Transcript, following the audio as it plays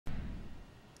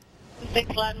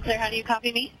6 loud and clear. How do you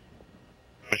copy me?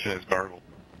 Mission is gargled.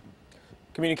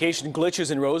 Communication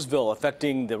glitches in Roseville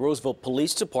affecting the Roseville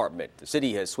Police Department. The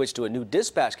city has switched to a new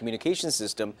dispatch communication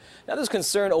system. Now there's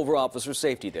concern over officer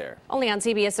safety there. Only on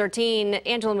CBS 13,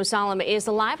 Angela Musalam is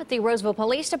live at the Roseville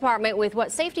Police Department with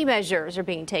what safety measures are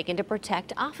being taken to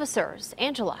protect officers.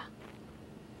 Angela.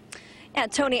 And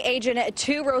Tony, Agent,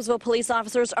 2 Roseville police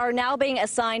officers are now being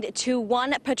assigned to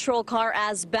 1 patrol car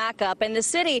as backup. And the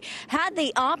city had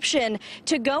the option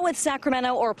to go with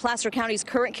Sacramento or Placer County's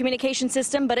current communication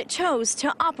system, but it chose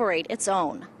to operate its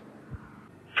own.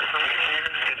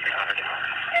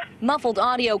 Muffled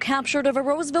audio captured of a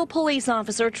Roseville police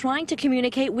officer trying to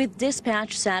communicate with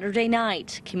dispatch Saturday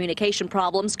night. Communication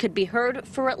problems could be heard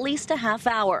for at least a half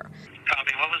hour.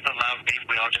 Copy. What was the loud beep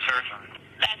we all just heard?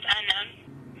 That's unknown.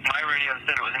 My radio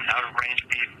said it was an out of range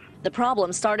beep. The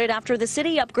problem started after the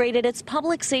city upgraded its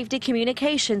public safety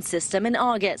communication system in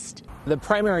August. The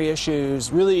primary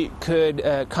issues really could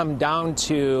come down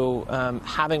to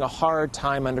having a hard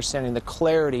time understanding the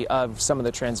clarity of some of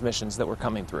the transmissions that were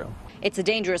coming through. It's a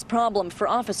dangerous problem for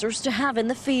officers to have in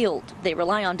the field. They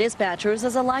rely on dispatchers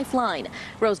as a lifeline.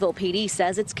 Roseville PD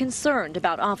says it's concerned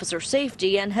about officer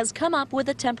safety and has come up with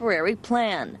a temporary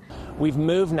plan. We've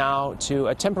moved now to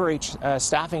a temporary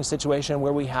staffing situation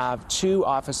where we have 2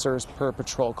 officers per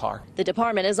patrol car. The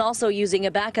department is also using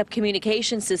a backup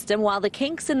communication system while the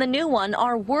kinks in the new one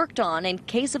are worked on in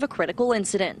case of a critical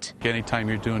incident. Anytime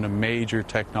you're doing a major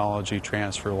technology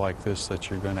transfer like this, that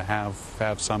you're going to have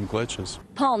some glitches.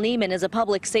 Paul Neiman is a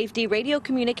public safety radio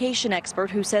communication expert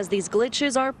who says these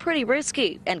glitches are pretty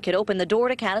risky and could open the door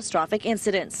to catastrophic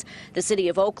incidents. The city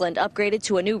of Oakland upgraded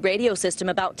to a new radio system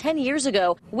about 10 years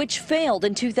ago, which failed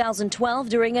in 2012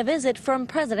 during a visit from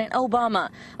President Obama.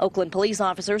 Oakland police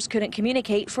officers couldn't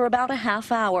communicate for about a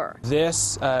half hour.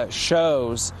 This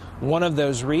shows one of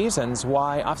those reasons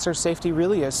why officer safety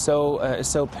really is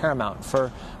so paramount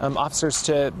for officers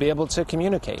to be able to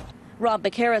communicate. Rob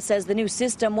Becerra says the new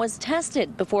system was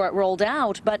tested before it rolled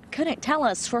out, but couldn't tell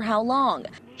us for how long.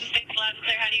 6 loud and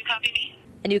clear. How do you copy me?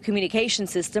 A new communication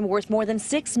system worth more than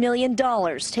 $6 million,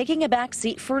 taking a back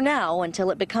seat for now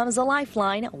until it becomes a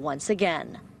lifeline once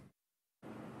again.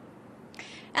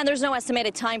 And there's no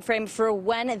estimated time frame for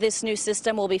when this new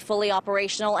system will be fully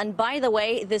operational. And by the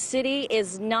way, the city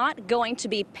is not going to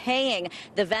be paying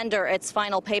the vendor its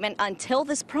final payment until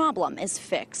this problem is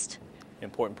fixed.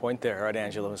 Important point there. All right,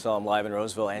 Angela Musalam live in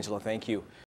Roseville. Angela, thank you.